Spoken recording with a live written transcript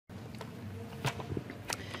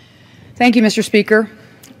Thank you, Mr. Speaker.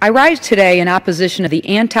 I rise today in opposition to the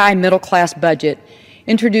anti-middle-class budget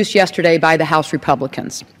introduced yesterday by the House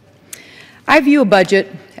Republicans. I view a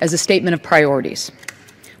budget as a statement of priorities,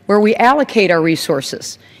 where we allocate our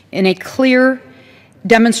resources in a clear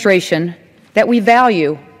demonstration that we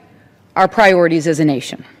value our priorities as a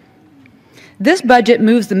nation. This budget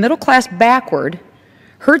moves the middle class backward,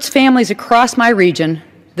 hurts families across my region,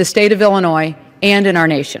 the state of Illinois, and in our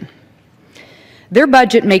nation. Their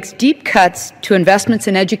budget makes deep cuts to investments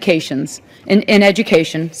in education,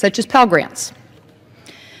 such as Pell Grants.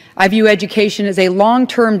 I view education as a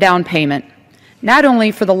long-term down payment, not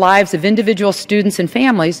only for the lives of individual students and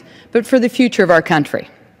families, but for the future of our country.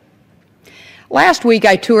 Last week,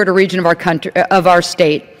 I toured a region of our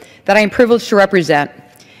state that I am privileged to represent,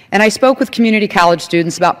 and I spoke with community college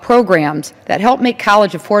students about programs that help make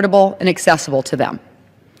college affordable and accessible to them.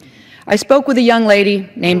 I spoke with a young lady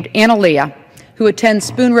named Annalia, who attends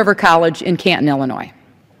Spoon River College in Canton, Illinois.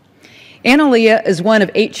 Annalia is one of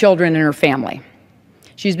 8 children in her family.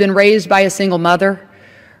 She's been raised by a single mother.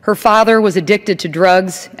 Her father was addicted to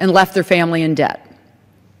drugs and left their family in debt.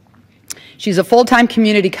 She's a full-time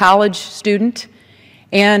community college student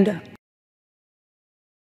and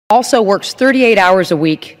also works 38 hours a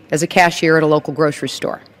week as a cashier at a local grocery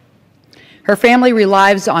store. Her family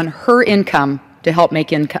relies on her income to help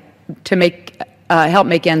make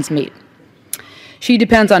ends meet. She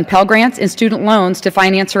depends on Pell Grants and student loans to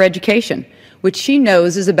finance her education, which she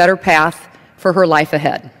knows is a better path for her life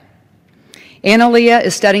ahead. Annalia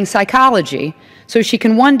is studying psychology so she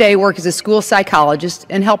can one day work as a school psychologist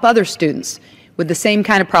and help other students with the same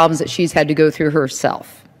kind of problems that she's had to go through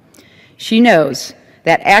herself. She knows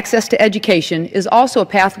that access to education is also a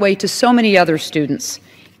pathway to so many other students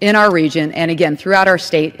in our region and, again, throughout our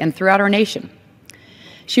state and throughout our nation.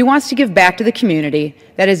 She wants to give back to the community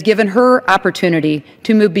that has given her opportunity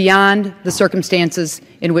to move beyond the circumstances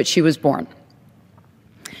in which she was born.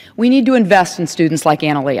 We need to invest in students like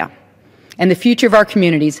Annalia and the future of our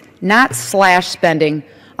communities, not slash spending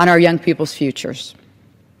on our young people's futures.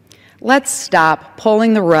 Let's stop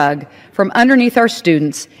pulling the rug from underneath our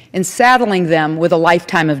students and saddling them with a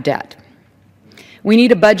lifetime of debt. We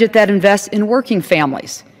need a budget that invests in working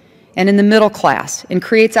families and in the middle class and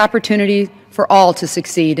creates opportunity for all to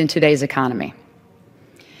succeed in today's economy.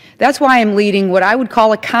 That's why I'm leading what I would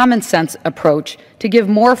call a common sense approach to give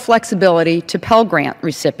more flexibility to Pell Grant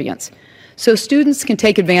recipients so students can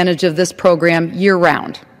take advantage of this program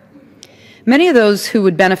year-round. Many of those who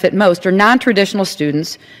would benefit most are non-traditional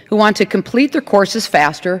students who want to complete their courses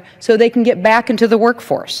faster so they can get back into the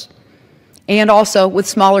workforce, and also with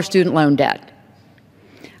smaller student loan debt.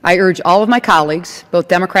 I urge all of my colleagues, both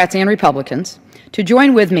Democrats and Republicans, to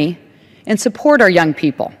join with me and support our young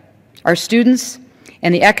people, our students,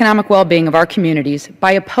 and the economic well-being of our communities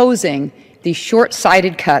by opposing these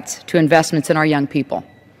short-sighted cuts to investments in our young people.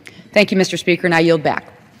 Thank you, Mr. Speaker, and I yield back.